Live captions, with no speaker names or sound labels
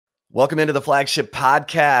Welcome into the Flagship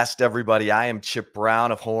podcast, everybody. I am Chip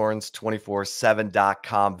Brown of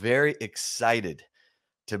horns247.com. Very excited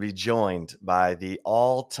to be joined by the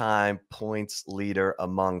all-time points leader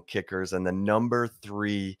among kickers and the number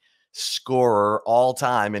 3 scorer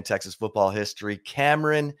all-time in Texas football history,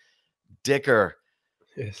 Cameron Dicker.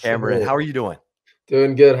 Yes, Cameron, sir. how are you doing?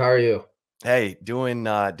 Doing good. How are you? Hey, doing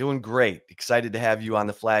great. Excited to have you on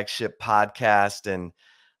the Flagship podcast. And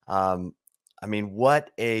I mean,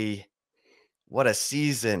 what a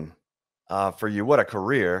season for you. What a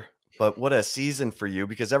career, but what a season for you,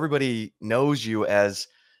 because everybody knows you as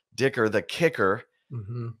Dicker the kicker,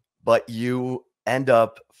 Mhm. but you end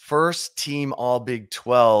up first team all Big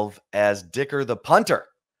 12 as Dicker the punter.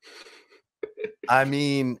 I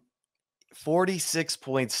mean,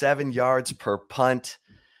 46.7 yards per punt.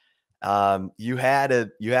 You had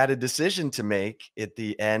a decision to make at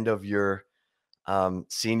the end of your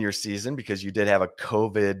senior season, because you did have a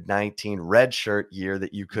COVID-19 redshirt year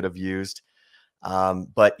that you could have used.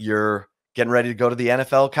 But you're getting ready to go to the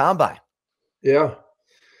NFL Combine. Yeah.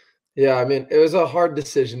 Yeah, I mean, it was a hard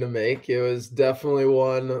decision to make. It was definitely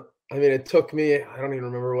one. I mean, it took me, I don't even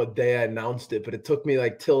remember what day I announced it, but it took me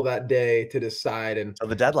like till that day to decide. And So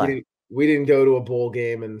the we deadline. didn't we didn't go to a bowl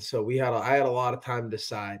game. And so I had a lot of time to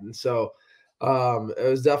decide. And so it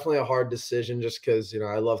was definitely a hard decision just because,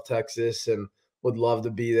 I love Texas and would love to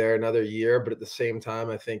be there another year. But at the same time,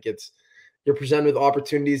 I think you're presented with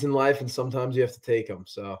opportunities in life and sometimes you have to take them.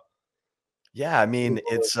 So Yeah, I it was mean, one of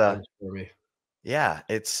those times for me.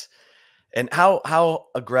 it's and how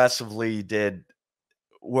aggressively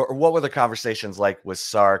what were the conversations like with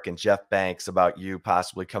Sark and Jeff Banks about you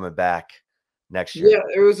possibly coming back next year? Yeah,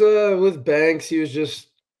 it was, with Banks, he was just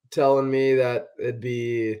telling me that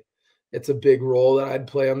it's a big role that I'd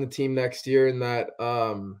play on the team next year and that,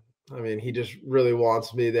 I mean, he just really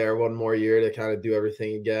wants me there one more year to kinda do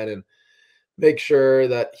everything again and make sure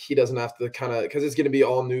that he doesn't have to kinda because it's gonna be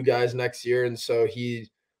all new guys next year, and so he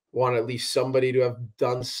want at least somebody to have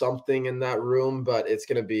done something in that room, but it's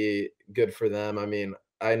gonna be good for them. I mean,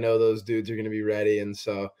 I know those dudes are gonna be ready, and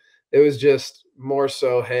so it was just more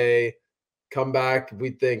so, "Hey, come back.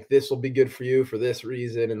 We think this will be good for you for this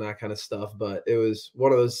reason," and that kind of stuff. But it was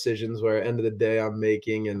one of those decisions where, end of the day, I'm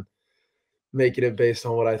making it based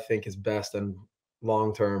on what I think is best and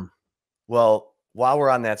long term. Well, while we're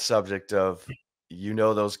on that subject of,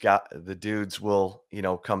 those the dudes will,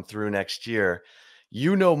 come through next year,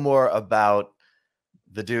 more about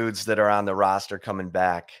the dudes that are on the roster coming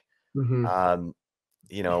back. Mhm. Um,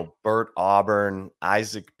 Bert Auburn,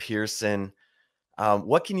 Isaac Pearson.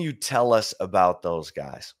 What can you tell us about those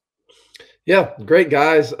guys? Yeah, great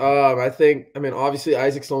guys. I mean, obviously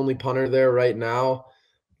Isaac's the only punter there right now.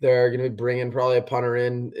 They're going to be bringing probably a punter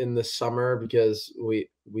in the summer because we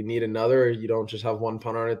need another. You don't just have one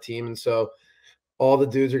punter on a team, and so all the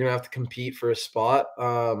dudes are going to have to compete for a spot.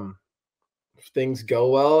 If things go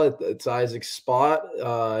well, it's Isaac's spot.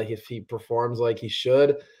 If he performs like he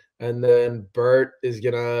should, and then Bert is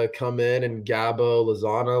gonna come in, and Gabo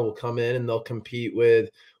Lozana will come in, and they'll compete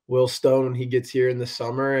with Will Stone when he gets here in the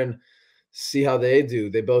summer, and see how they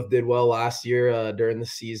do. They both did well last year during the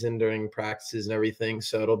season, during practices and everything.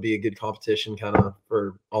 So it'll be a good competition, kind of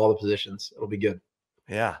for all the positions. It'll be good.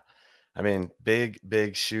 Yeah. I mean,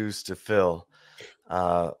 big shoes to fill,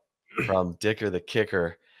 uh, from Dicker the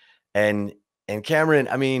kicker. And Cameron,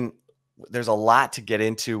 I mean, there's a lot to get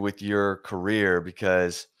into with your career,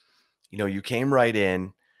 because you came right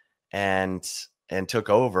in and took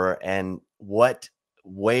over. And what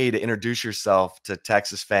way to introduce yourself to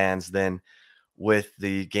Texas fans than with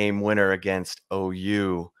the game winner against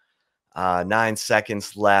OU? 9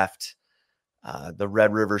 seconds left, the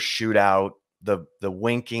Red River shootout, the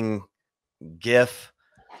winking gif.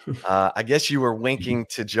 I guess you were winking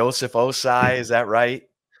to Joseph Osai. Is that right?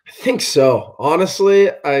 I think so. Honestly,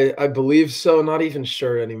 I believe so. Not even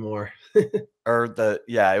sure anymore. Or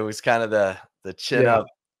it was kind of the chin Yeah. up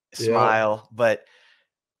Yeah. smile. But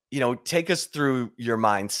take us through your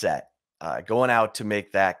mindset, going out to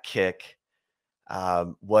make that kick.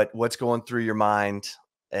 What's going through your mind?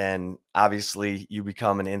 And obviously, you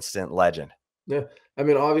become an instant legend. Yeah. I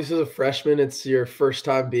mean, obviously, as a freshman, it's your first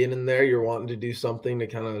time being in there. You're wanting to do something to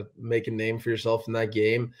kind of make a name for yourself in that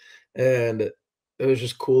game. And it was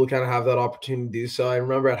just cool to kind of have that opportunity to do so. I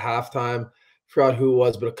remember at halftime, forgot who it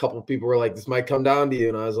was, but a couple of people were like, "This might come down to you."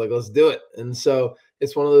 And I was like, "Let's do it." And so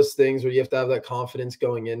it's one of those things where you have to have that confidence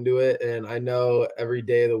going into it. And I know every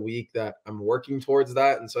day of the week that I'm working towards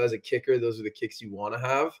that. And so as a kicker, those are the kicks you want to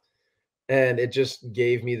have. And it just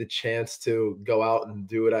gave me the chance to go out and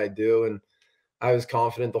do what I do. And I was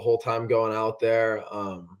confident the whole time going out there,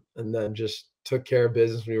 and then just took care of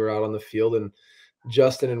business when we were out on the field, and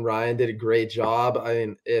Justin and Ryan did a great job. I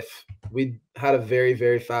mean, if we had a very,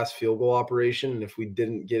 very fast field goal operation, and if we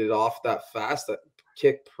didn't get it off that fast, that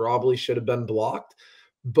kick probably should have been blocked.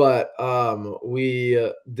 But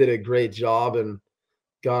we did a great job and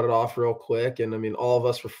got it off real quick. And I mean, all of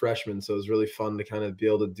us were freshmen, so it was really fun to kind of be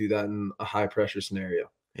able to do that in a high pressure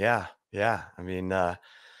scenario. Yeah, yeah. I mean, the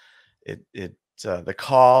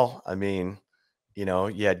call, I mean,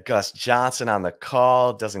 you had Gus Johnson on the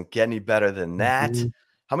call, doesn't get any better than that. Mhm.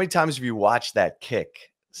 How many times have you watched that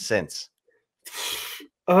kick since?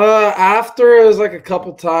 After it was like a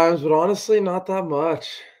couple times, but honestly, not that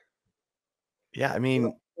much. Yeah, I Not,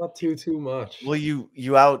 mean, not too much. well, you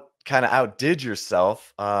out kinda outdid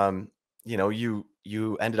yourself.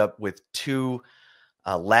 You ended up with 2,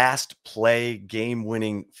 last play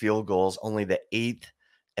game-winning field goals, only the 8th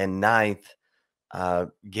and ninth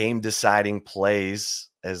game deciding plays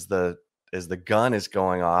as the gun is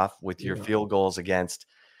going off with your Yeah, field goals against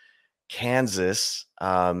Kansas.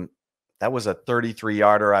 That was a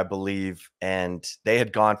 33-yarder, I believe, and they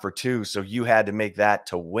had gone for 2, so you had to make that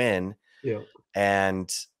to win, yeah. and,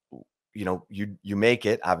 you make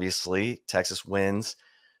it, obviously. Texas wins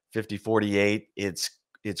 50-48. It's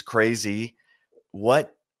crazy.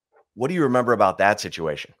 What what do you remember about that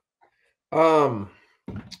situation? Um,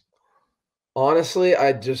 Honestly,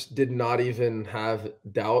 I just did not even have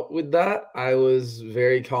doubt with that. I was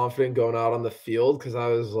very confident going out on the field because I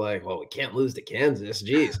was like, "Well, we can't lose to Kansas,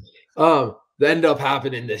 jeez." That ended up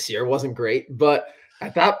happening this year, wasn't great, but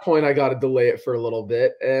at that point, I gotta delay it for a little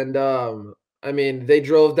bit, and, I mean, they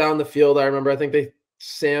drove down the field, I remember, I think they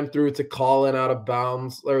Sam threw it to Colin out of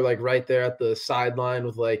bounds or, like, right there at the sideline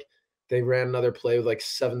with, like they ran another play with, like,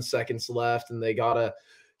 7 seconds left, and they got a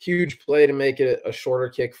huge play to make it a shorter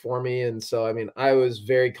kick for me. And so, I mean, I was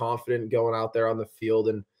very confident going out there on the field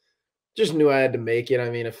and just knew I had to make it. I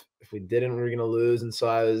mean, if we didn't, we were going to lose. And so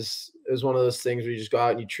it was one of those things where you just go out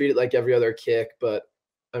and you treat it like every other kick. But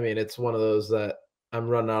I mean, it's one of those that I'm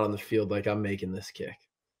running out on the field like I'm making this kick.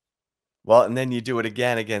 Well, and then you do it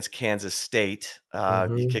again against Kansas State. You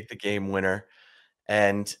Hmm. kick the game winner.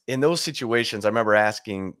 And in those situations, I remember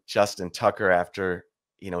asking Justin Tucker after,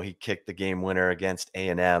 he kicked the game winner against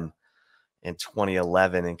A&M in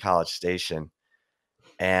 2011 in College Station.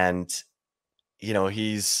 And,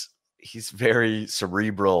 he's very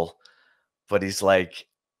cerebral, but he's like,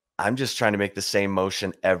 I'm just trying to make the same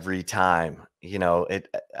motion every time.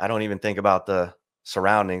 I don't even think about the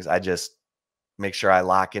surroundings. I just make sure I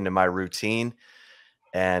lock into my routine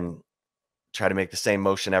and try to make the same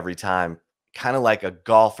motion every time, kind of like a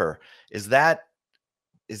golfer. Is that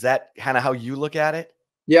is that kind of how you look at it?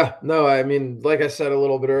 Yeah, no, I mean, like I said a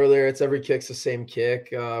little bit earlier, it's every kick's the same kick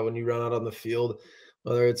when you run out on the field,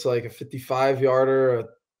 whether it's like a 55 yarder, a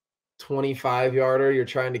 25 yarder, you're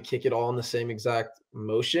trying to kick it all in the same exact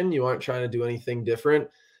motion. You aren't trying to do anything different.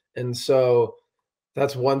 And so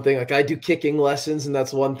that's one thing. Like I do kicking lessons, and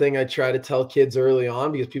that's one thing I try to tell kids early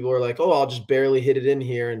on because people are like, "Oh, I'll just barely hit it in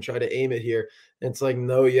here and try to aim it here." And it's like,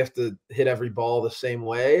 no, you have to hit every ball the same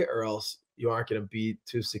way, or else you aren't going to be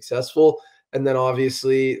too successful. And then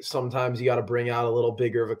obviously, sometimes you got to bring out a little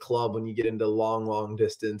bigger of a club when you get into long, long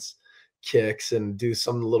distance kicks and do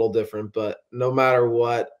something a little different. But no matter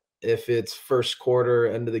what, if it's first quarter,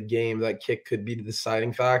 end of the game, that kick could be the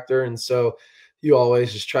deciding factor. And so you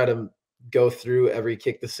always just try to go through every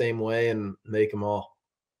kick the same way and make them all.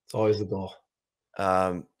 It's always the goal.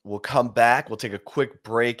 We'll come back. We'll take a quick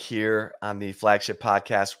break here on the Flagship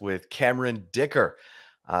podcast with Cameron Dicker.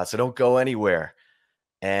 So don't go anywhere.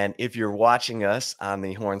 And if you're watching us on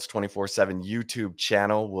the Horns 24/7 YouTube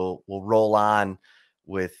channel, we'll roll on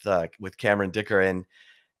with Cameron Dicker.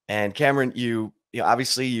 And Cameron,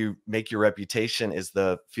 obviously you make your reputation as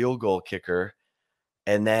the field goal kicker,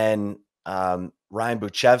 and then Ryan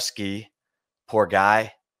Buchevsky, poor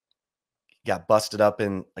guy, got busted up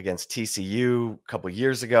in against TCU a couple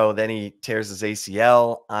years ago. Then he tears his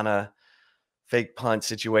ACL on a fake punt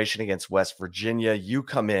situation against West Virginia. You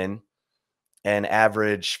come in and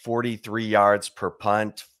average 43 yards per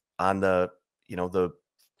punt on the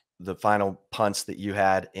final punts that you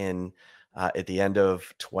had in at the end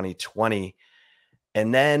of 2020.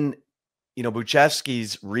 And then,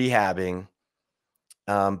 Buchevsky's rehabbing,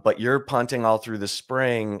 but you're punting all through the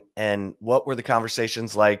spring. And what were the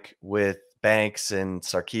conversations like with Banks and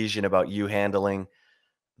Sarkisian about you handling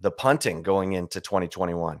the punting going into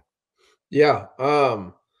 2021? Yeah.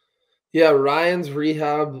 Yeah, Ryan's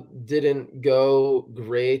rehab didn't go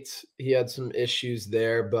great. He had some issues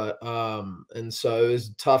there, but and so it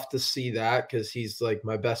was tough to see that because he's like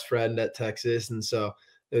my best friend at Texas. And so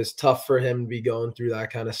it was tough for him to be going through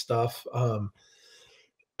that kind of stuff.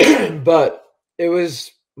 But it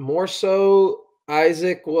was more so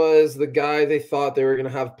Isaac was the guy they thought they were going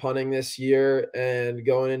to have punting this year, and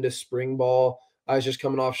going into spring ball, I was just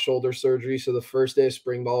coming off shoulder surgery. So the first day of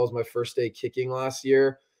spring ball was my first day kicking last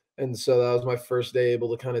year. And so that was my first day able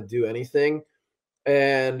to kind of do anything.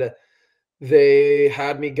 And they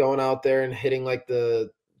had me going out there and hitting like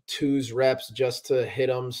the twos reps just to hit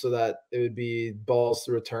them so that it would be balls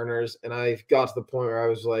to returners. And I got to the point where I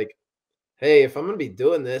was like, hey, if I'm gonna be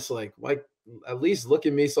doing this, like, why at least look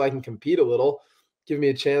at me so I can compete a little, give me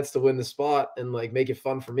a chance to win the spot and like make it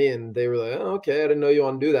fun for me. And they were like, oh, okay, I didn't know you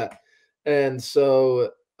want to do that. And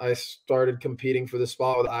so I started competing for the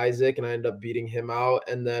spot with Isaac, and I ended up beating him out.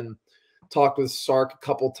 And then talked with Sark a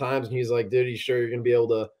couple times, and he's like, dude, you sure you're gonna be able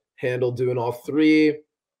to handle doing all three?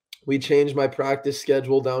 We changed my practice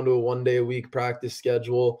schedule down to a 1 day a week practice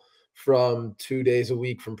schedule from 2 days a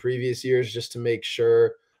week from previous years, just to make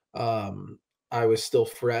sure um, I was still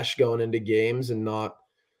fresh going into games and not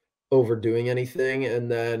overdoing anything.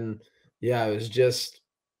 And then, yeah, it was just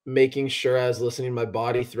making sure I was listening to my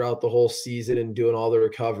body throughout the whole season and doing all the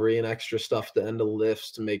recovery and extra stuff at the end of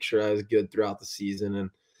lifts to make sure I was good throughout the season, and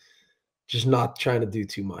just not trying to do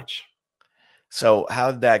too much. So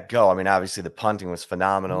how did that go? I mean, obviously the punting was Mhm.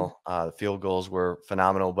 phenomenal. The field goals were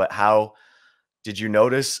phenomenal, but how did you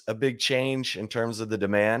notice a big change in terms of the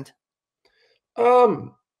demand?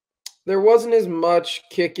 Um, There wasn't as much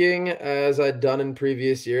kicking as I'd done in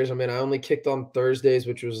previous years. I mean, I only kicked on Thursdays,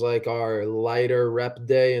 which was like our lighter rep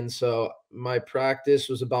day, and so my practice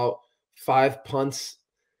was about 5 punts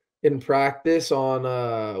in practice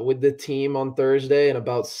on with the team on Thursday, and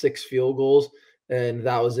about 6 field goals, and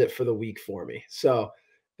that was it for the week for me. So,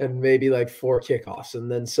 and maybe like 4 kickoffs.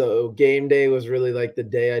 And then so game day was really like the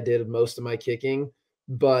day I did most of my kicking.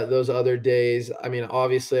 But those other days, I mean,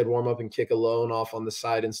 obviously I'd warm up and kick alone off on the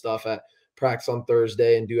side and stuff at practice on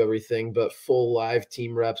Thursday and do everything, but full live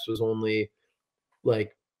team reps was only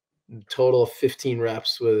like total of 15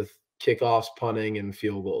 reps with kickoffs, punting, and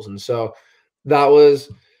field goals. And so that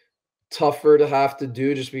was tougher to have to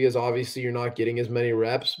do just because obviously you're not getting as many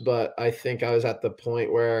reps. But I think I was at the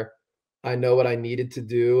point where I know what I needed to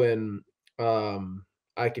do, and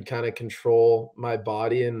I could kind of control my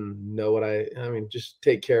body and know what I mean, just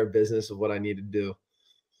take care of business of what I need to do.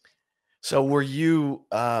 So were you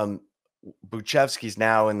Buchevsky's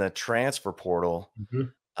now in the transfer portal?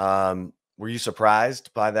 Mhm. Were you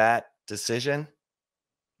surprised by that decision?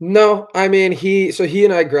 No, I mean, he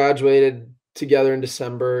and I graduated together in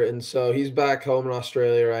December, and so he's back home in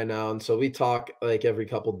Australia right now, and so we talk like every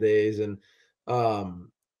couple days. And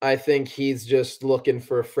um I think he's just looking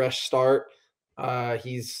for a fresh start.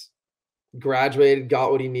 He's graduated,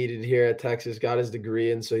 got what he needed here at Texas, got his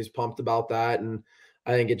degree, and so he's pumped about that. And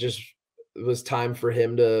I think it just was time for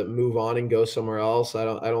him to move on and go somewhere else. I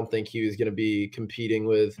don't think he was going to be competing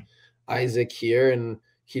with Isaac here, and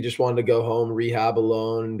he just wanted to go home, rehab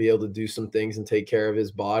alone, and be able to do some things and take care of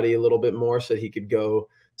his body a little bit more so that he could go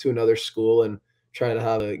to another school and try to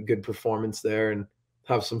have a good performance there and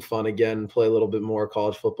have some fun again, play a little bit more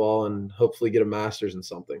college football, and hopefully get a master's in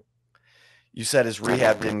something. You said his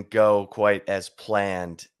rehab didn't go quite as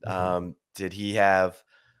planned. Mhm. Did he have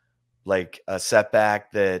like a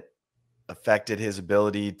setback that affected his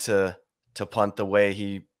ability to punt the way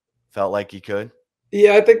he felt like he could?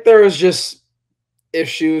 Yeah, I think there was just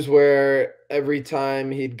issues where every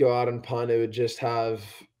time he'd go out and punt, it would just have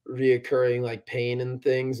reoccurring like pain and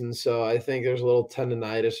things. And so I think there's a little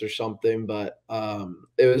tendonitis or something, but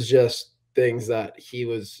it was just things that he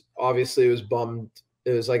was obviously was bummed.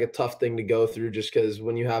 It was like a tough thing to go through just because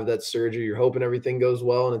when you have that surgery, you're hoping everything goes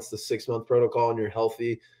well and it's the 6 month protocol and you're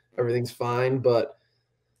healthy, everything's fine. But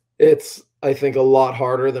it's, I think, a lot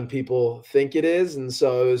harder than people think it is, and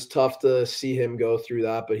so it was tough to see him go through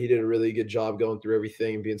that, but he did a really good job going through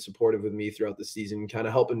everything and being supportive with me throughout the season,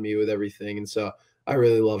 kinda helping me with everything, and so I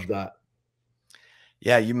really loved that.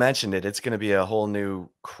 Yeah, you mentioned it. It's going to be a whole new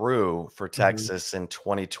crew for Mhm. Texas in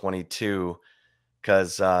 2022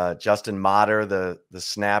 because Justin Mater, the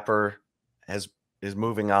snapper, has is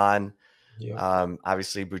moving on. Yep.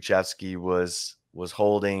 Obviously, Buchevsky was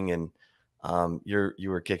holding, and you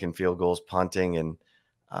were kicking field goals, punting,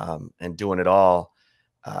 and doing it all.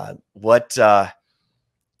 What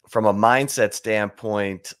from a mindset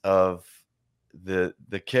standpoint of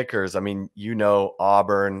the kickers? I mean, you know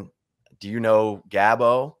Auburn. Do you know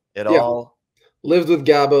Gabo at Yeah, all? lived with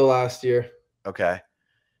Gabo last year. Okay,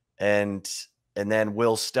 and and then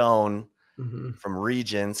Will Stone Mhm. from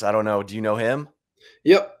Regents. I don't know. Do you know him?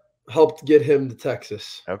 Yep, helped get him to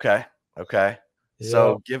Texas. Okay, okay. Yeah.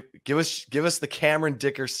 So give us the Cameron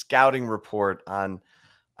Dicker scouting report on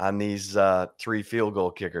these 3 field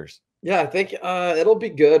goal kickers. Yeah, I think, it'll be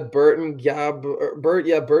good. Bert and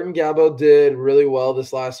Gabbo did really well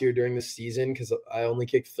this last year during the season because I only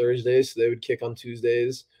kicked Thursdays, so they would kick on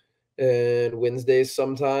Tuesdays and Wednesdays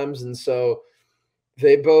sometimes, and so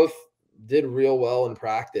they both did real well in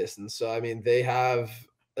practice, and so, I mean, they have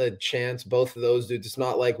a chance, both of those dudes. It's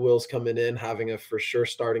not like Will's coming in having a for sure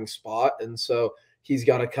starting spot, and so he's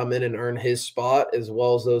gotta come in and earn his spot as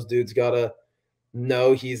well as those dudes gotta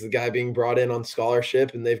know he's the guy being brought in on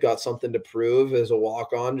scholarship and they've got something to prove as a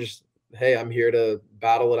walk-on. Just, hey, I'm here to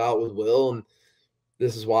battle it out with Will, and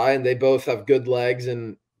this is why. And they both have good legs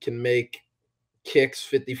and can make kicks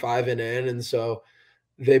 55 and in. And so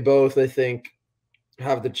they both, I think,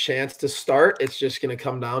 have the chance to start. It's just going to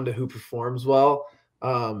come down to who performs well.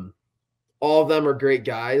 Um, all of them are great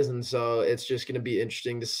guys, and so it's just going to be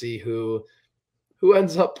interesting to see who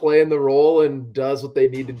ends up playing the role and does what they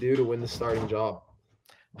need to do to win the starting job.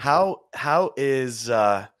 How is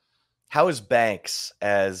Banks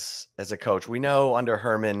as a coach? We know under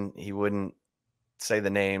Herman he wouldn't say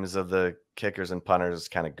the names of the kickers and punters. It's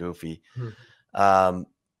kind of goofy. Mhm. Um,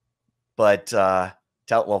 but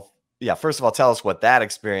first of all, tell us what that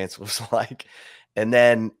experience was like, and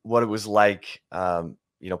then what it was like,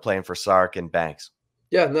 playing for Sark and Banks.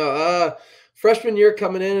 Yeah, no, freshman year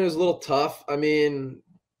coming in, it was a little tough. I mean,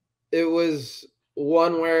 it was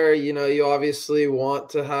one where, you obviously want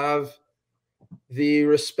to have the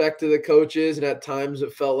respect of the coaches, and at times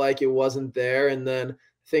it felt like it wasn't there. And then I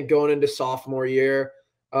think going into sophomore year,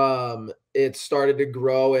 it started to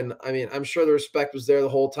grow. And I mean, I'm sure the respect was there the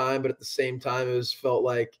whole time, but at the same time, it was felt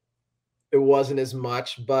like it wasn't as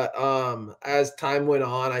much. But as time went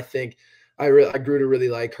on, I think I grew to really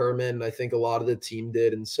like Herman. I think a lot of the team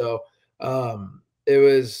did, and so it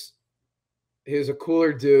was he was a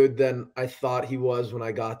cooler dude than I thought he was when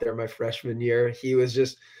I got there my freshman year. He was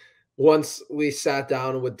just once we sat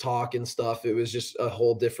down and would talk and stuff, it was just a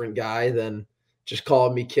whole different guy than just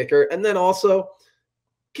calling me kicker. And then also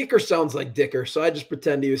kicker sounds like Dicker, so I just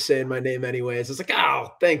pretend he was saying my name anyways. It's like,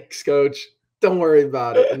 oh, thanks, coach. Don't worry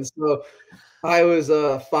about it. And so I was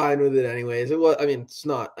fine with it anyways. It was, I mean, it's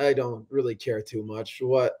not, I don't really care too much.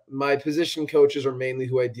 What my position coaches are mainly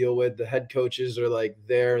who I deal with. The head coaches are like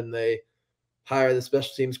there and they hire the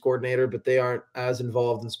special teams coordinator, but they aren't as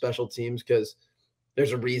involved in special teams because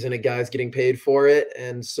there's a reason a guy's getting paid for it.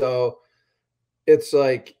 And so it's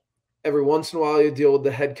like every once in a while you deal with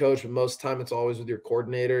the head coach, but most of the time it's always with your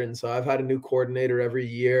coordinator. And so I've had a new coordinator every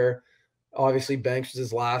year. Obviously, Banks was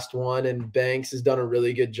his last one, and Banks has done a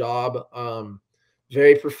really good job.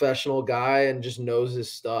 Very professional guy and just knows his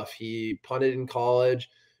stuff. He punted in college,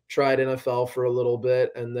 tried NFL for a little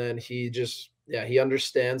bit, and then he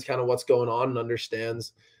understands kind of what's going on and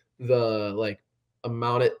understands the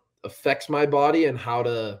amount it affects my body and how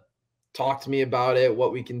to talk to me about it,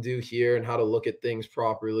 what we can do here, and how to look at things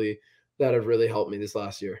properly that have really helped me this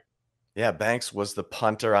last year. Yeah, Banks was the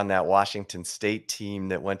punter on that Washington State team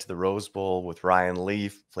that went to the Rose Bowl with Ryan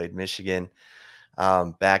Leaf, played Michigan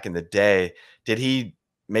back in the day. Did he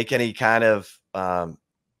make any kind of,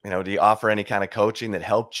 did he offer any kind of coaching that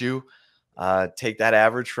helped you take that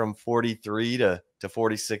average from 43 to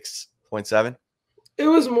 46.7? It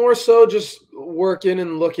was more so just working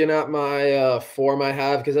and looking at my form I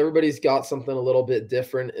have because everybody's got something a little bit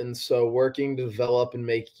different. And so working to develop and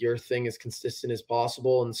make your thing as consistent as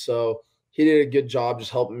possible. And so he did a good job just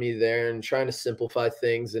helping me there and trying to simplify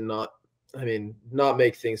things and not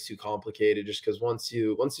make things too complicated just because once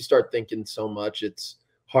you start thinking so much, it's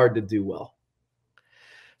hard to do well.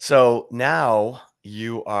 So now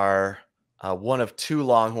you are one of 2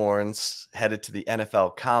 Longhorns headed to the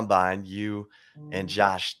NFL Combine, you and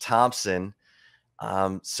Josh Thompson.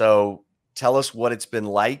 So tell us what it's been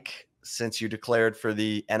like since you declared for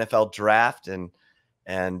the NFL draft and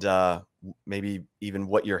maybe even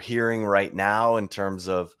what you're hearing right now in terms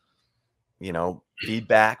of,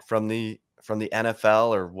 feedback from the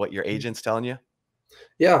NFL or what your agent's telling you.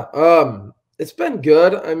 Yeah, it's been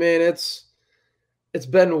good. I mean, it's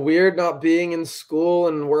been weird not being in school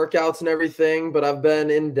and workouts and everything, but I've been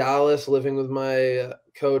in Dallas living with my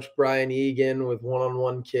coach, Brian Egan, with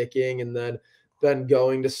one-on-one kicking, and then been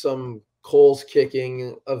going to some Coles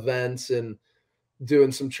kicking events and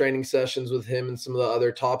doing some training sessions with him and some of the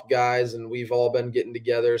other top guys. And we've all been getting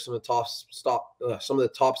together, some of the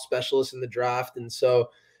top specialists in the draft. And so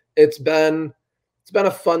it's been it's been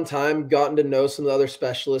a fun time, gotten to know some of the other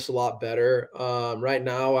specialists a lot better. Right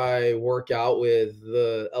now, I work out with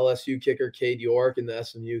the LSU kicker, Cade York, and the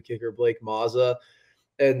SMU kicker, Blake Mazza.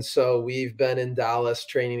 And so we've been in Dallas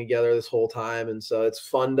training together this whole time. And so it's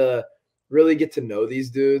fun to really get to know these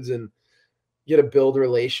dudes and get to build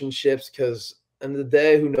relationships because end of the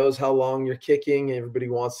day, who knows how long you're kicking? Everybody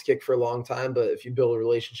wants to kick for a long time, but if you build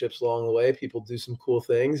relationships along the way, people do some cool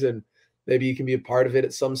things and maybe you can be a part of it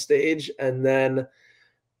at some stage. And then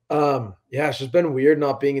yeah, it's just been weird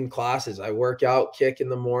not being in classes. I work out, kick in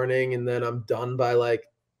the morning, and then I'm done by like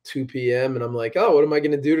 2 p.m. And I'm like, oh, what am I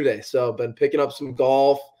going to do today? So I've been picking up some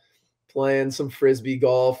golf, playing some frisbee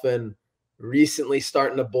golf, and recently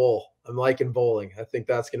starting to bowl. I'm liking bowling. I think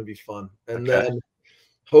that's going to be fun. And Okay. then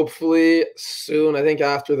hopefully soon, I think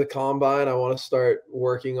after the combine, I want to start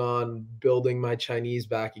working on building my Chinese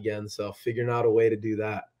back again. So figuring out a way to do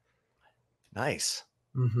that. Nice.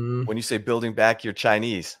 Hmm. When you say building back your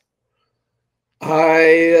Chinese.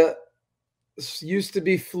 I used to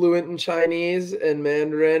be fluent in Chinese and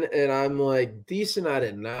Mandarin, and I'm like decent at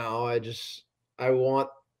it now. I want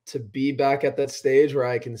to be back at that stage where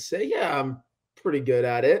I can say, yeah, I'm pretty good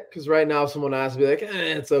at it. Because right now, if someone asks me, like,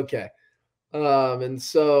 it's okay. And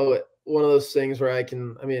so one of those things where I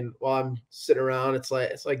mean, while I'm sitting around, it's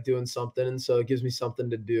like doing something, and so it gives me something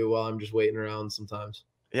to do while I'm just waiting around sometimes.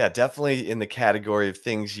 Yeah, definitely in the category of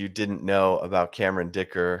things you didn't know about Cameron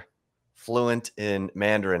Dicker, fluent in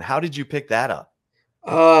Mandarin. How did you pick that up?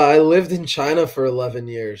 I lived in China for 11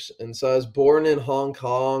 years. And so I was born in Hong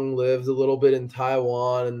Kong, lived a little bit in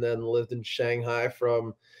Taiwan, and then lived in Shanghai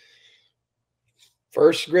from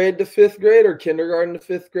first grade to fifth grade or kindergarten to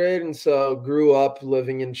fifth grade. And so grew up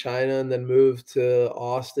living in China and then moved to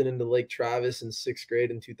Austin into Lake Travis in sixth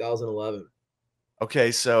grade in 2011.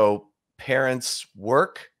 Okay, so parents'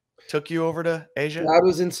 work took you over to Asia? Dad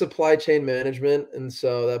was in supply chain management. And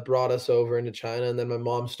so that brought us over into China. And then my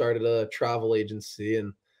mom started a travel agency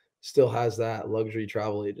and still has that luxury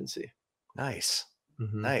travel agency. Nice.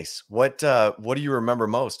 Mhm. Nice. What do you remember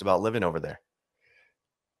most about living over there?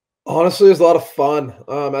 Honestly, it was a lot of fun.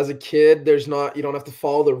 As a kid, you don't have to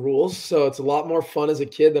follow the rules, so it's a lot more fun as a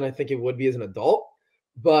kid than I think it would be as an adult.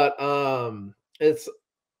 But it's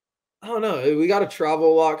I don't know. We got to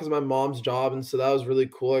travel a lot because my mom's job, and so that was really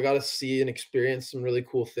cool. I got to see and experience some really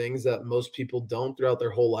cool things that most people don't throughout their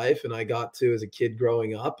whole life, and I got to as a kid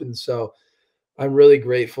growing up, and so I'm really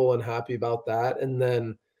grateful and happy about that. And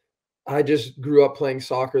then I just grew up playing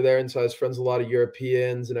soccer there, and so I was friends with a lot of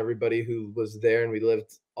Europeans and everybody who was there, and we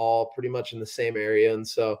lived all pretty much in the same area, and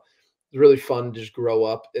so it was really fun to just grow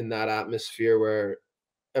up in that atmosphere where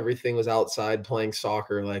everything was outside playing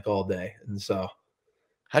soccer, like, all day, and so,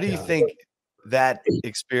 How do you yeah. think that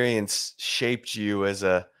experience shaped you as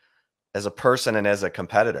a person and as a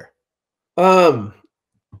competitor? Um,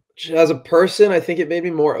 as a person, I think it made me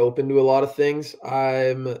more open to a lot of things.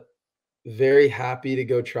 I'm very happy to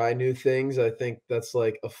go try new things. I think that's,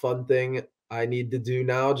 like, a fun thing I need to do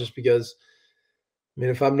now just because I mean,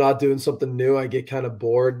 if I'm not doing something new, I get kind of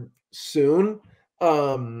bored soon.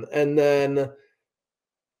 And then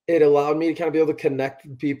it allowed me to kind of be able to connect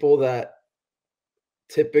with people that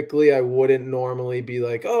typically I wouldn't normally be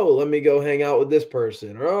like, oh, let me go hang out with this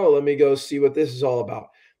person, or oh, let me go see what this is all about.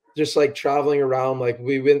 Just like traveling around, like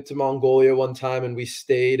we went to Mongolia one time and we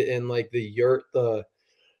stayed in like the yurt, the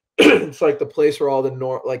it's like the place where all the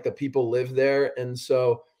like the people live there, and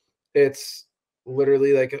so it's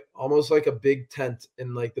literally like almost like a big tent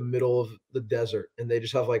in like the middle of the desert, and they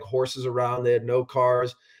just have like horses around. They had no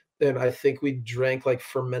cars, and I think we drank like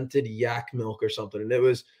fermented yak milk or something, and it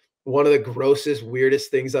was one of the grossest,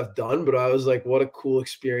 weirdest things I've done. But I was like, what a cool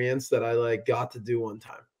experience that I like got to do one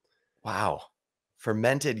time. Wow.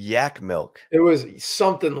 Fermented yak milk. It was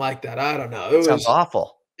something like that. I don't know. That sounds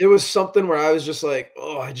awful. It was something where I was just like,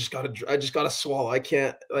 "Oh, I just gotta swallow. I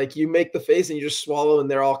can't." Like, you make the face and you just swallow, and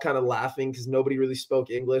they're all kinda laughing because nobody really spoke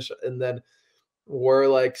English, and then we're,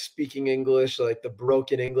 like, speaking English, like, the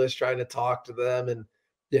broken English, trying to talk to them, and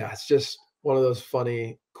yeah, it's just one of those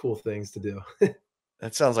funny, cool things to do.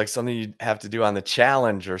 That sounds like something you'd have to do on the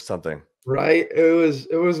challenge or something. Right? It was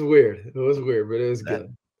weird. It was weird, but it was That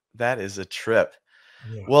good. that is a trip.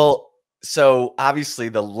 Yeah. Well, so obviously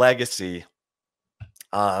the legacy,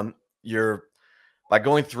 you're by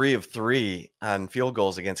going 3 of 3 on field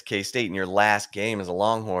goals against K-State in your last game as a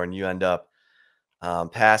Longhorn, you end up,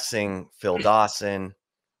 passing Phil Dawson,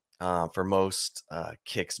 for most,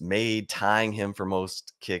 kicks made, tying him for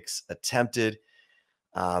most kicks attempted,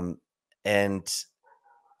 um, and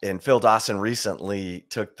Phil Dawson recently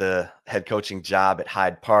took the head coaching job at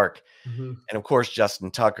Hyde Park. Mhm. And of course, Justin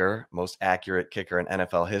Tucker, most accurate kicker in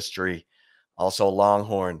NFL history, also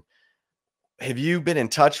Longhorn. Have you been in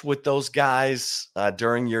touch with those guys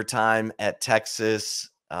during your time at Texas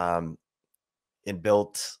and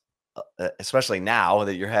built especially now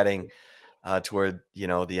that you're heading toward, the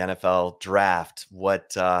NFL draft.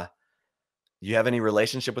 You have any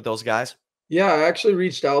relationship with those guys? Yeah, I actually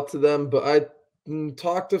reached out to them, but I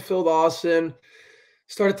talked to Phil Dawson.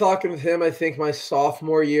 Started talking with him, I think my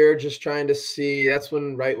sophomore year, just trying to see that's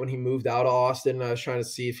when right when he moved out of Austin, I was trying to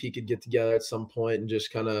see if he could get together at some point and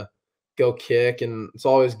just kinda go kick, and it's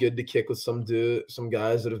always good to kick with some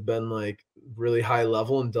guys that have been, like, really high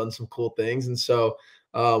level and done some cool things, and so,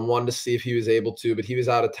 wanted to see if he was able to, but he was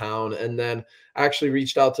out of town, and then I actually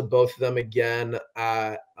reached out to both of them again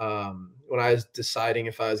when I was deciding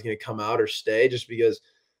if I was gonna come out or stay just because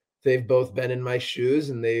they've both been in my shoes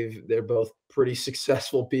and they're both pretty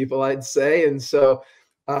successful people, I'd say. And so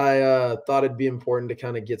I thought it'd be important to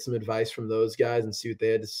kind of get some advice from those guys and see what they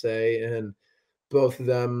had to say. And both of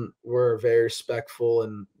them were very respectful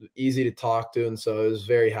and easy to talk to. And so I was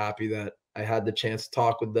very happy that I had the chance to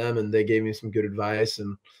talk with them and they gave me some good advice.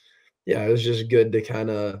 And yeah, it was just good to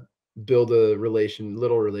kind of build a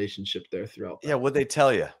little relationship there throughout Yeah, that. what'd they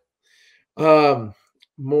tell you? Um,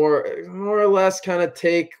 more or less kinda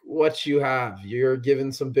take what you have. You're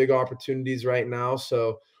given some big opportunities right now,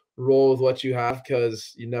 so roll with what you have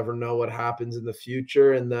because you never know what happens in the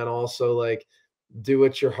future, and then also, like, do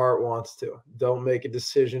what your heart wants to. Don't make a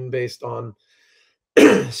decision based on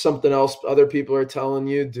something else other people are telling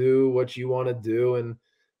you. Do what you wanna do, and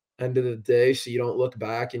end of the day, so you don't look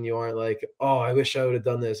back and you aren't like, "Oh, I wish I would have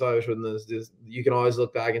done this. Oh, I wish I would have done this." You can always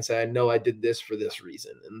look back and say, "I know I did this for this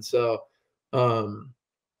reason." And so, um,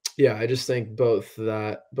 yeah, I just think both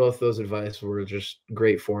those advice were just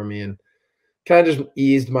great for me and kinda just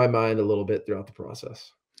eased my mind a little bit throughout the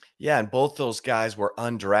process. Yeah, and both those guys were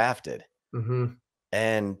undrafted. Mhm.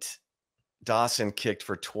 And Dawson kicked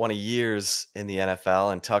for 20 years in the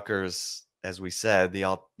NFL, and Tucker's, as we said,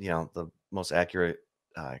 the most accurate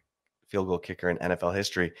uh, field goal kicker in NFL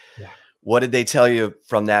history. Yeah. What did they tell you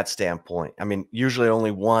from that standpoint? I mean, usually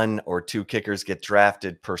only one or two kickers get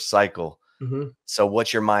drafted per cycle. Mhm. So,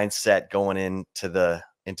 what's your mindset going into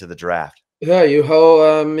the draft? Yeah,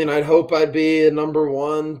 I mean, I'd hope I'd be a number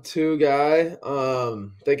 1, 2 guy.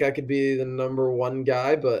 Think I could be the number 1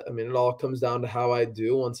 guy, but I mean, it all comes down to how I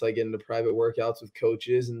do once I get into private workouts with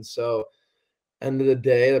coaches. And so end of the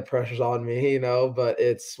day, the pressure's on me, but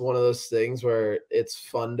it's one of those things where it's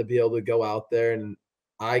fun to be able to go out there and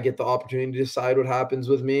I get the opportunity to decide what happens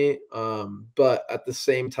with me. But at the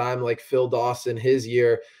same time, like Phil Dawson, his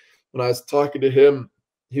year, when I was talking to him,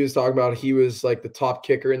 he was talking about he was like the top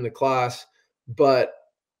kicker in the class, but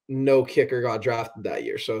no kicker got drafted that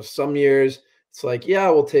year. So some years it's like, yeah,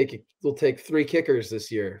 we'll take 3 kickers this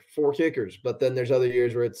year, 4 kickers. But then there's other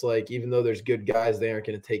years where it's like, even though there's good guys, they aren't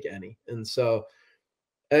going to take any. And so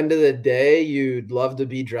end of the day, you'd love to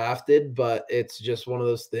be drafted, but it's just one of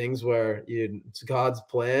those things where it's God's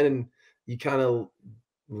plan and you kind of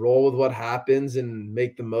roll with what happens and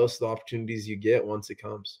make the most of the opportunities you get once it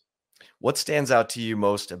comes. What stands out to you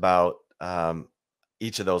most about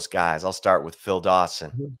each of those guys? I'll start with Phil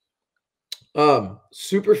Dawson. Mhm.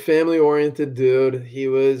 Super family oriented dude. He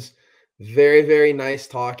was very, very nice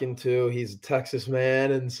talking to. He's a Texas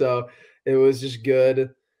man, and so it was just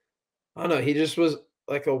good. I don't know, he just was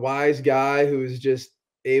like a wise guy who was just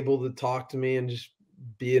able to talk to me and just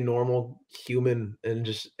be a normal human and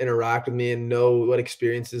just interact with me and know what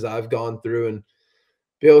experiences I've gone through and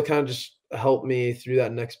be able to kind of just help me through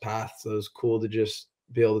that next path. So it was cool to just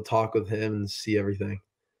be able to talk with him and see everything.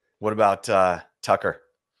 What about Tucker?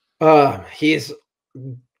 He's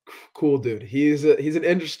cool dude. He's an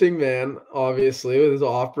interesting man, obviously, with his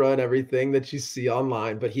opera and everything that you see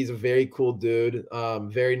online, but he's a very cool dude,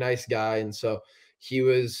 very nice guy, and so he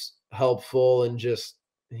was helpful and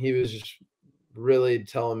he was just really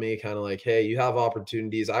telling me kind of like, "Hey, you have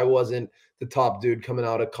opportunities." I wasn't the top dude coming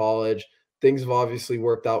out of college. Things have obviously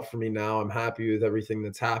worked out for me now. I'm happy with everything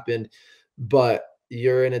that's happened, but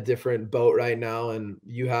you're in a different boat right now and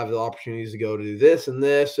you have the opportunities to go to do this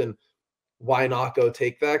and why not go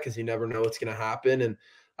take that? Because you never know what's going to happen. And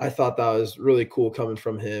I thought that was really cool coming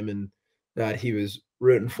from him and that he was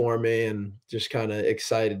rooting for me and just kind of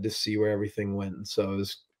excited to see where everything went. And so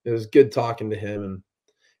it was good talking to him and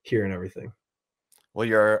hearing everything. Well,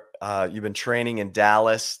 you've been training in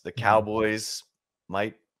Dallas. The Mhm. Cowboys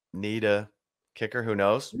might need a kicker. Who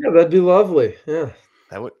knows? Yeah, that'd be lovely. Yeah,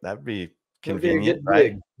 That'd be that'd be a convenient, good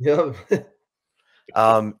right? gig. Yeah.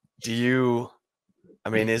 Do you? I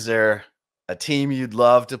mean, is there a team you'd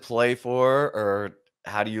love to play for, or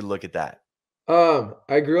how do you look at that?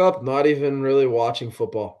 I grew up not even really watching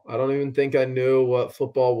football. I don't even think I knew what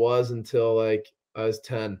football was until like I was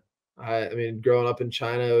 10. I mean, growing up in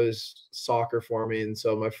China, it was soccer for me, and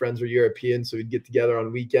so my friends were European, so we'd get together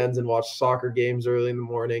on weekends and watch soccer games early in the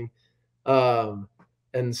morning. Um,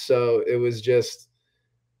 and so it was just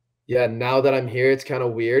yeah, now that I'm here, it's kinda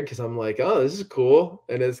weird because 'cause I'm like, "Oh, this is cool,"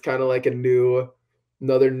 and it's kinda like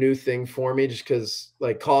another new thing for me just because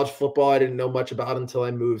like, college football, I didn't know much about until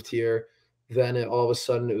I moved here. Then all of a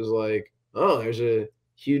sudden, it was like, "Oh, there's a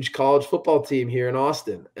huge college football team here in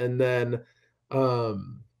Austin," and then,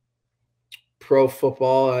 um pro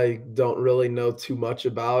football, I don't really know too much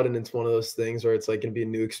about, and it's one of those things where it's like gonna be a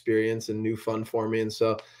new experience and new fun for me. And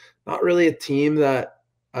so, not really a team that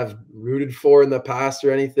I've rooted for in the past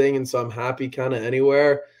or anything. And so, I'm happy kind of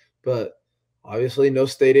anywhere. But obviously, no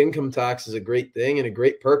state income tax is a great thing and a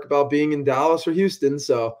great perk about being in Dallas or Houston.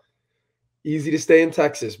 So easy to stay in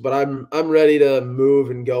Texas, but I'm ready to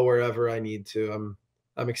move and go wherever I need to.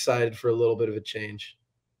 I'm excited for a little bit of a change.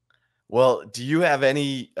 Well, do you have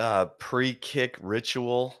any, pre-kick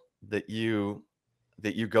ritual that you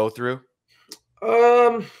go through?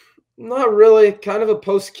 Um, Not really. Kind of a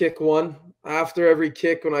post kick one. After every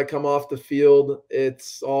kick, when I come off the field,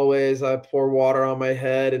 it's always I pour water on my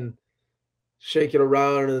head and shake it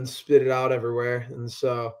around and then spit it out everywhere. And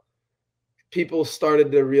so people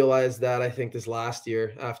started to realize that I think this last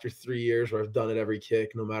year, after 3 years where I've done it every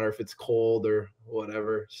kick, no matter if it's cold or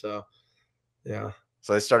whatever. So yeah.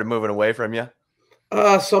 So they started moving away from you?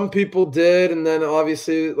 Some people did, and then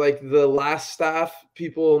obviously, like the last staff,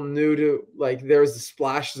 people knew to like there was the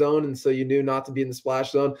splash zone, and so you knew not to be in the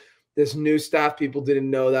splash zone. This new staff, people didn't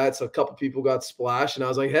know that, so a couple people got splashed, and I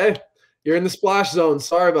was like, "Hey, you're in the splash zone.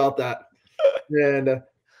 Sorry about that." And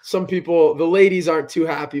some people, the ladies aren't too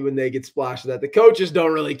happy when they get splashed. That the coaches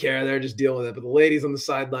don't really care; they're just dealing with it. But the ladies on the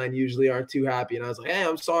sideline usually aren't too happy, and I was like, "Hey,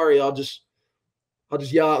 I'm sorry. I'll just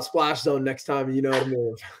yell out splash zone next time, and you know to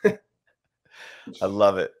move." I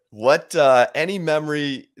love it. What, any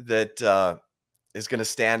memory that, is gonna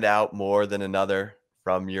stand out more than another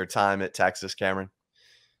from your time at Texas, Cameron?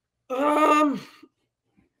 Um,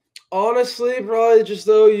 Honestly, probably just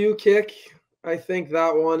the OU kick. I think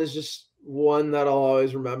that one is just one that I'll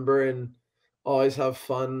always remember and always have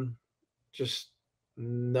fun just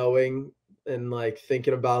knowing and like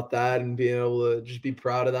thinking about that and being able to just be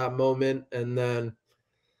proud of that moment. And then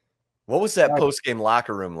What was that post-game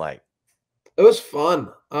locker room like? it was fun.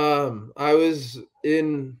 I was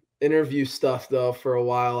in interview stuff though for a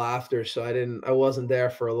while after, so I wasn't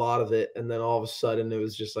there for a lot of it. And then all of a sudden it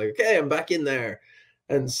was just like, okay, I'm back in there.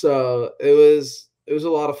 And so it was a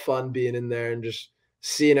lot of fun being in there and just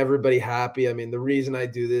seeing everybody happy. I mean, the reason I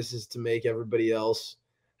do this is to make everybody else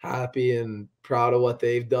happy and proud of what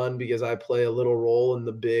they've done because I play a little role in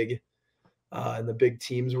the big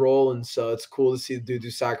team's role. And so it's cool to see the dudes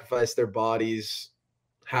who sacrifice their bodies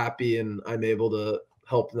happy and I'm able to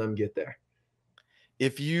help them get there.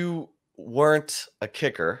 If you weren't a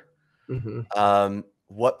kicker, Mhm.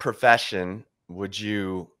 what profession would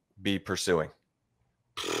you be pursuing?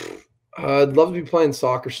 I'd love to be playing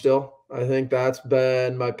soccer still. I think that's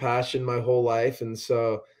been my passion my whole life, and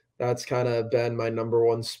so that's kinda been my number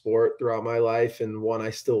one sport throughout my life and one I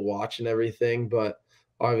still watch and everything, but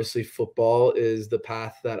obviously football is the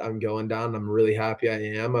path that I'm going down. I'm really happy I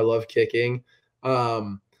am. I love kicking.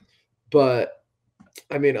 Um, but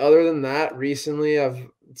I mean, other than that, recently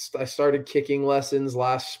I started kicking lessons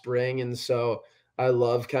last spring, and so I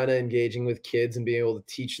love kinda engaging with kids and being able to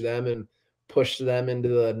teach them and push them into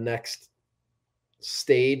the next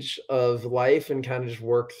stage of life and kind of just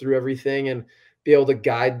work through everything and be able to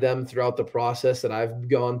guide them throughout the process that I've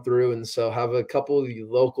gone through. And so have a couple of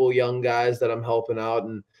local young guys that I'm helping out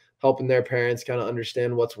and helping their parents kind of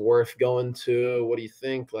understand what's worth going to. What do you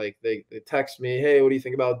think? Like they text me, hey, what do you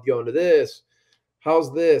think about going to this?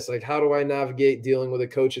 How's this? Like, how do I navigate dealing with a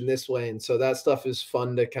coach in this way? And so that stuff is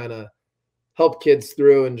fun to kind of help kids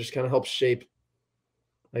through and just kind of help shape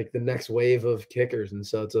like the next wave of kickers. And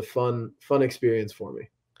so it's a fun experience for me.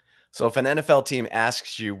 So if an NFL team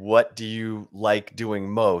asks you, "What do you like doing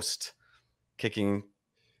most, kicking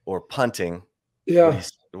or punting?" Yeah.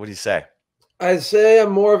 What do you say? I'd say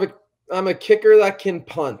I'm a kicker that can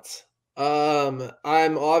punt.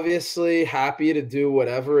 I'm obviously happy to do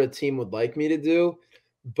whatever a team would like me to do,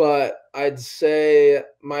 but I'd say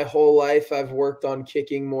my whole life I've worked on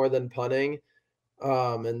kicking more than punting.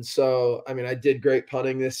 And so, I mean, I did great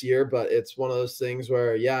punting this year, but it's one of those things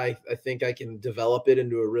where, yeah, I think I can develop it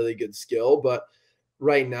into a really good skill. But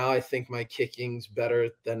right now, I think my kicking's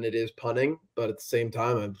better than it is punting. But at the same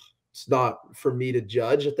time, it's not for me to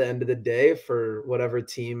judge at the end of the day for whatever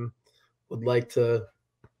team would like to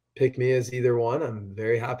pick me as either one. I'm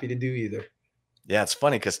very happy to do either. Yeah, it's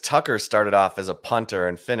funny because Tucker started off as a punter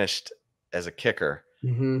and finished as a kicker.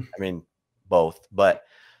 Mhm. I mean, both, but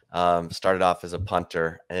started off as a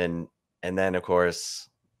punter, and then of course,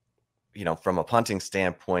 from a punting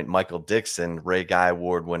standpoint, Michael Dixon, Ray Guy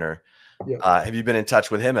Award winner. Yeah. Have you been in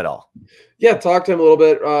touch with him at all? Yeah, talked to him a little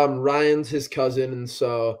bit. Ryan's his cousin, and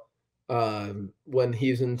so, when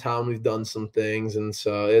he's in town, we've done some things, and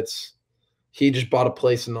so he just bought a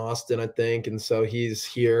place in Austin, I think, and so he's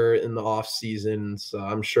here in the off season, so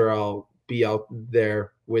I'm sure I'll be out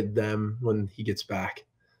there with them when he gets back.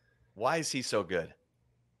 Why is he so good?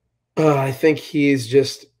 I think he's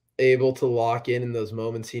just able to lock in those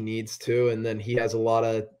moments he needs to, and then he has a lot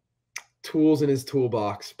of tools in his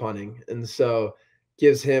toolbox punting, and so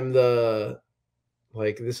gives him the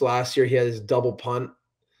like this last year he had his double punt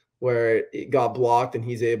where it got blocked and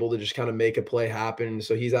he's able to just kind of make a play happen.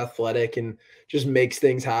 So he's athletic and just makes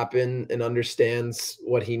things happen and understands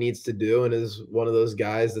what he needs to do and is one of those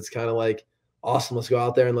guys that's kind of like, awesome, let's go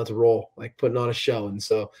out there and let's roll, like putting on a show. And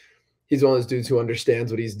so he's one of those dudes who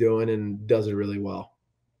understands what he's doing and does it really well.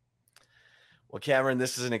 Well, Cameron,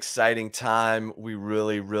 this is an exciting time. We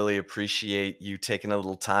really, really appreciate you taking a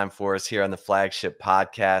little time for us here on the Flagship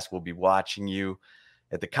podcast. We'll be watching you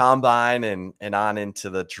at the combine and on into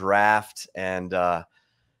the draft, and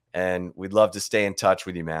we'd love to stay in touch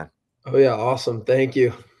with you, man. Oh yeah, awesome. Thank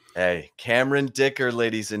you. Hey, Cameron Dicker,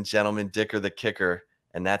 ladies and gentlemen, Dicker the kicker,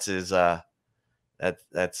 and that's his.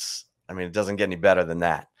 That's. I mean, it doesn't get any better than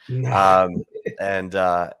that. Nah. And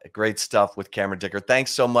great stuff with Cameron Dicker.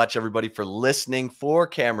 Thanks so much, everybody, for listening. For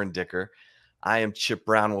Cameron Dicker, I am Chip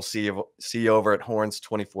Brown. We'll see you over at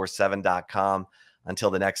horns247.com.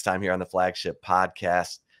 Until the next time here on the Flagship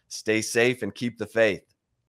podcast, stay safe and keep the faith.